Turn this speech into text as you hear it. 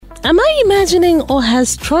am I imagining, or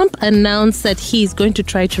has Trump announced that he's going to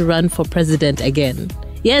try to run for president again?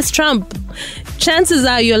 Yes, Trump. Chances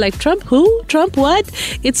are you're like, Trump who? Trump what?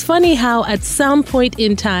 It's funny how at some point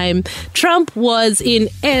in time, Trump was in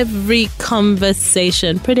every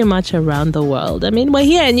conversation pretty much around the world. I mean, we're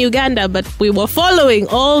here in Uganda, but we were following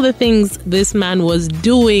all the things this man was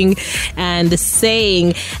doing and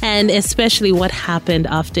saying, and especially what happened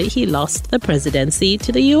after he lost the presidency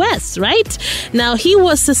to the US, right? Now, he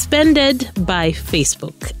was suspended by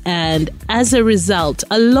Facebook. And as a result,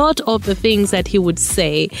 a lot of the things that he would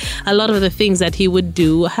say, a lot of the things that he would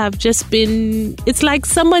do have just been, it's like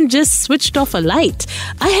someone just switched off a light.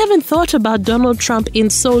 I haven't thought about Donald Trump in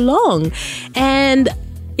so long. And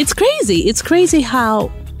it's crazy. It's crazy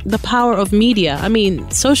how the power of media, I mean,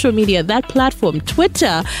 social media, that platform,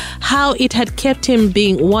 Twitter, how it had kept him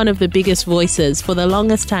being one of the biggest voices for the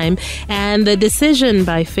longest time. And the decision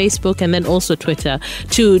by Facebook and then also Twitter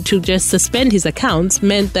to just suspend his accounts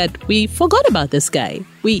meant that we forgot about this guy.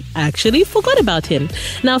 We actually forgot about him.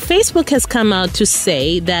 Now, Facebook has come out to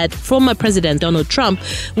say that former President Donald Trump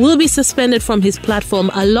will be suspended from his platform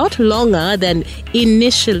a lot longer than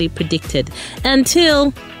initially predicted,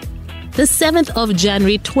 until the 7th of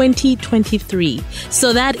January 2023.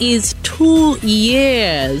 So that is 2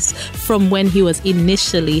 years from when he was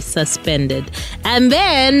initially suspended. And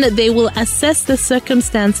then they will assess the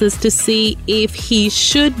circumstances to see if he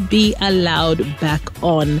should be allowed back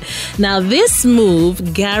on. Now, this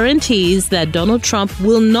move guarantees that Donald Trump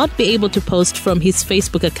will not be able to post from his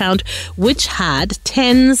Facebook account, which had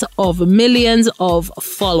tens of millions of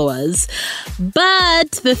followers.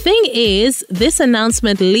 But the thing is, this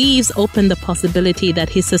announcement leaves open the possibility that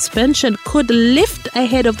his suspension could lift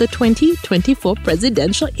ahead of the 2024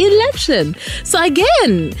 presidential election. So again,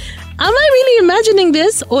 am I really imagining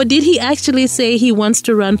this, or did he actually say he wants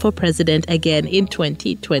to run for president again in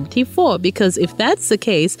 2024? Because if that's the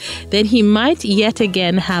case, then he might yet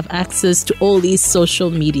again have access to all these social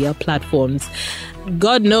media platforms.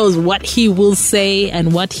 God knows what he will say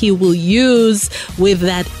and what he will use with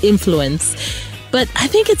that influence. But I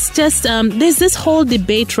think it's just, there's this whole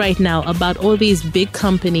debate right now about all these big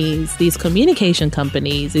companies, these communication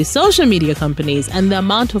companies, these social media companies, and the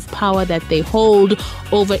amount of power that they hold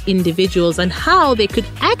over individuals and how they could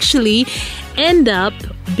actually end up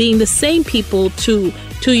being the same people to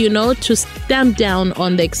stamp down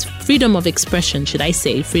on the freedom of expression, should I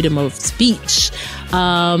say, freedom of speech,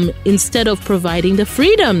 instead of providing the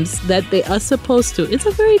freedoms that they are supposed to. It's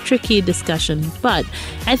a very tricky discussion, but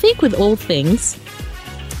I think with all things,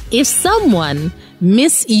 if someone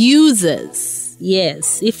misuses,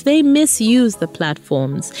 if they misuse the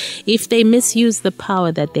platforms, if they misuse the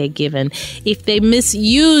power that they're given, if they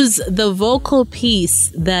misuse the vocal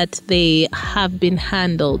piece that they have been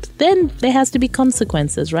handled, then there has to be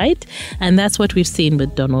consequences, right? And that's what we've seen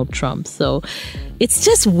with Donald Trump. So it's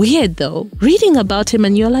just weird, though, reading about him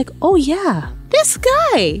and you're like, oh yeah, this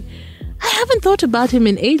guy, I haven't thought about him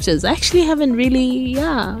in ages. I actually haven't really,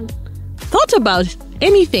 thought about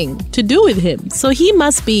anything to do with him. So he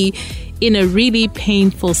must be in a really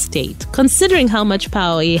painful state, considering how much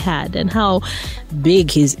power he had and how big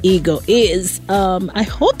his ego is. I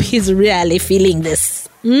hope he's really feeling this.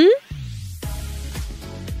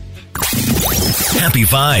 Happy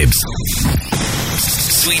vibes.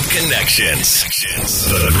 Sweet connections.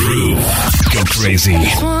 The groove. Go crazy.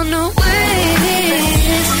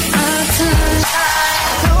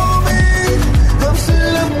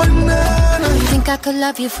 Think I could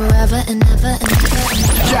love you forever and ever and ever.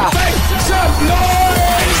 Yeah. Make some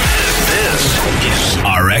noise. This is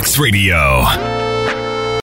RX Radio.